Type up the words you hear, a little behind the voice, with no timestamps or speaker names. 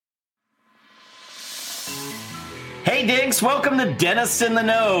Hey Dinks, welcome to Dentists in the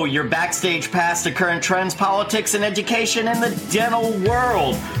Know, your backstage pass to current trends, politics, and education in the dental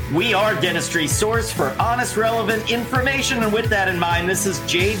world. We are dentistry's source for honest, relevant information, and with that in mind, this is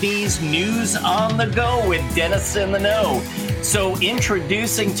JB's News on the Go with Dentists in the Know. So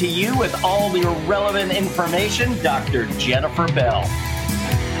introducing to you with all your relevant information, Dr. Jennifer Bell.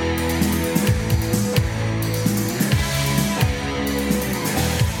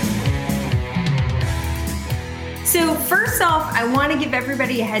 So first off, I want to give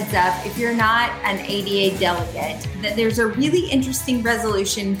everybody a heads up, if you're not an ADA delegate, that there's a really interesting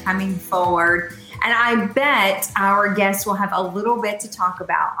resolution coming forward. And I bet our guests will have a little bit to talk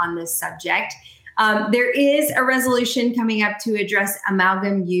about on this subject. There is a resolution coming up to address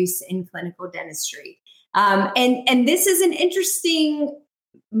amalgam use in clinical dentistry. And this is an interesting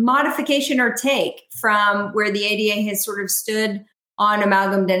modification or take from where the ADA has sort of stood on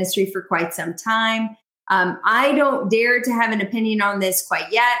amalgam dentistry for quite some time. I don't dare to have an opinion on this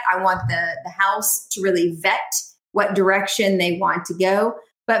quite yet. I want the House to really vet what direction they want to go.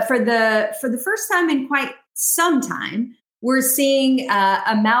 But for the first time in quite some time, we're seeing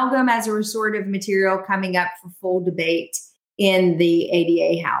amalgam as a restorative material coming up for full debate in the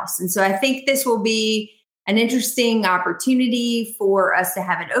ADA House. And so I think this will be an interesting opportunity for us to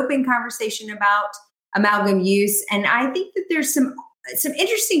have an open conversation about amalgam use. And I think that there's some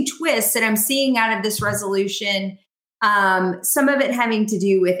interesting twists that I'm seeing out of this resolution. Some of it having to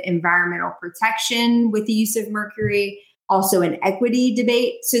do with environmental protection with the use of mercury, also an equity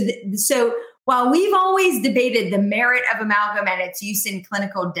debate. So while we've always debated the merit of amalgam and its use in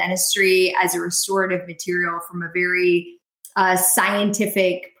clinical dentistry as a restorative material from a very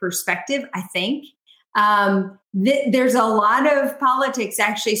scientific perspective, I think, there's a lot of politics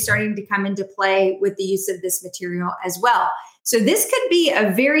actually starting to come into play with the use of this material as well. So this could be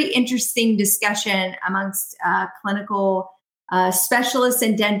a very interesting discussion amongst clinical specialists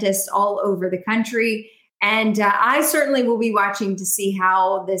and dentists all over the country. And I certainly will be watching to see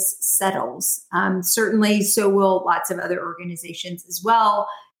how this settles. Certainly, so will lots of other organizations as well,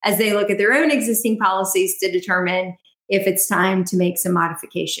 as they look at their own existing policies to determine if it's time to make some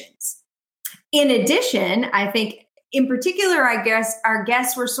modifications. In addition, I think in particular, I guess our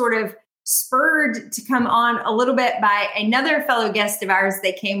guests were sort of spurred to come on a little bit by another fellow guest of ours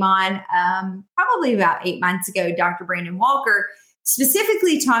that came on probably about 8 months ago, Dr. Brandon Walker,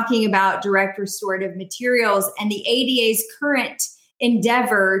 specifically talking about direct restorative materials and the ADA's current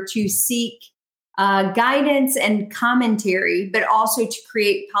endeavor to seek guidance and commentary, but also to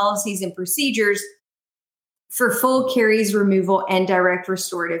create policies and procedures for full caries removal and direct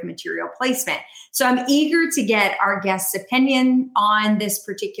restorative material placement. So I'm eager to get our guests' opinion on this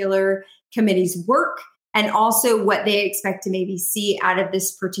particular committee's work and also what they expect to maybe see out of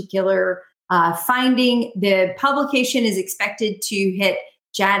this particular finding. The publication is expected to hit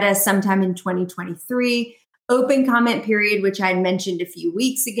JADA sometime in 2023. Open comment period, which I mentioned a few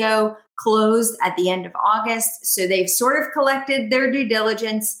weeks ago, closed at the end of August. So they've sort of collected their due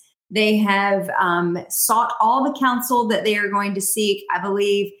diligence. They have sought all the counsel that they are going to seek. I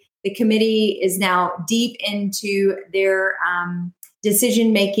believe the committee is now deep into their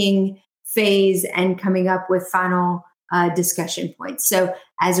decision-making phase and coming up with final discussion points. So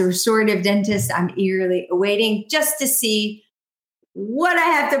as a restorative dentist, I'm eagerly awaiting just to see what I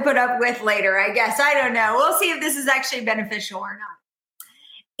have to put up with later, I guess. I don't know. We'll see if this is actually beneficial or not.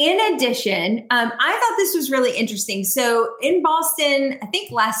 In addition, I thought this was really interesting. So in Boston, I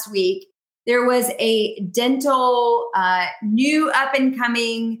think last week, there was a dental new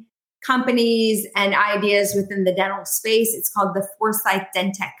up-and-coming companies and ideas within the dental space. It's called the Forsyth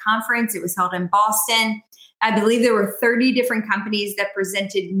DenTech Conference. It was held in Boston. I believe there were 30 different companies that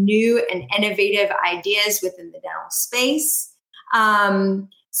presented new and innovative ideas within the dental space.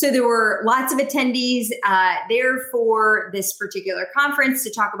 So there were lots of attendees there for this particular conference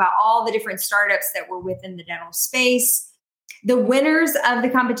to talk about all the different startups that were within the dental space. The winners of the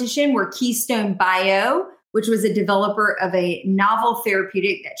competition were Keystone Bio, which was a developer of a novel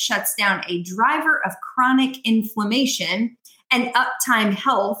therapeutic that shuts down a driver of chronic inflammation, and Uptime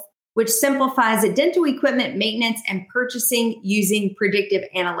Health, which simplifies a dental equipment maintenance and purchasing using predictive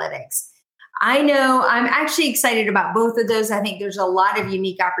analytics. I know I'm actually excited about both of those. I think there's a lot of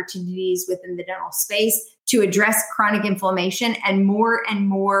unique opportunities within the dental space to address chronic inflammation, and more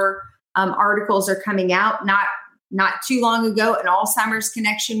articles are coming out. Not too long ago, an Alzheimer's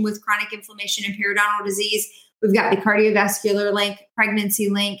connection with chronic inflammation and periodontal disease. We've got the cardiovascular link, pregnancy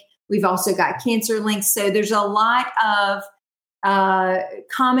link. We've also got cancer links. So there's a lot of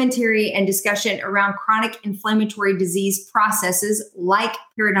commentary and discussion around chronic inflammatory disease processes like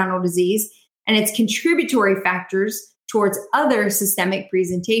periodontal disease and its contributory factors towards other systemic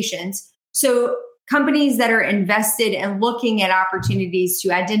presentations. So companies that are invested in looking at opportunities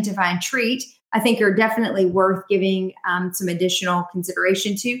to identify and treat, I think are definitely worth giving some additional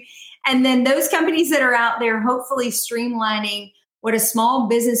consideration to. And then those companies that are out there, hopefully streamlining what a small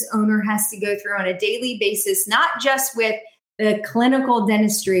business owner has to go through on a daily basis, not just with the clinical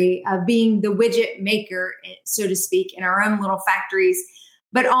dentistry of being the widget maker, so to speak, in our own little factories,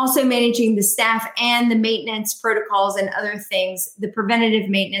 but also managing the staff and the maintenance protocols and other things, the preventative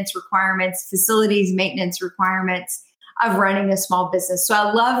maintenance requirements, facilities maintenance requirements of running a small business. So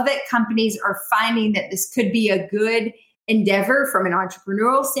I love that companies are finding that this could be a good endeavor from an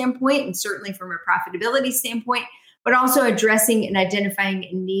entrepreneurial standpoint and certainly from a profitability standpoint, but also addressing and identifying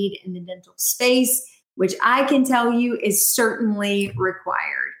a need in the dental space, which I can tell you is certainly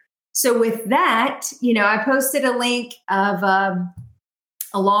required. So with that, I posted a link of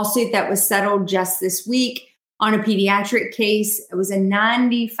a lawsuit that was settled just this week on a pediatric case. It was a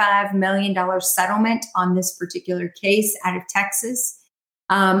 $95 million settlement on this particular case out of Texas.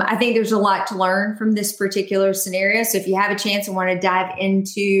 I think there's a lot to learn from this particular scenario. So if you have a chance and want to dive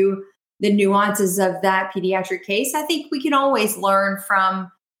into the nuances of that pediatric case, I think we can always learn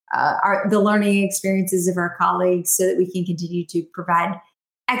from the learning experiences of our colleagues so that we can continue to provide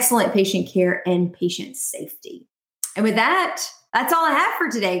excellent patient care and patient safety. And with that, that's all I have for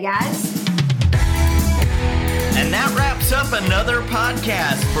today, guys. And that wraps up another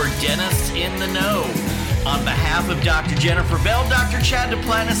podcast for Dentists in the Know. On behalf of Dr. Jennifer Bell, Dr. Chad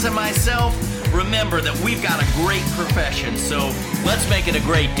Duplantis, and myself, remember that we've got a great profession, so let's make it a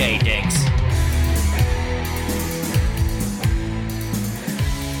great day, Dinks.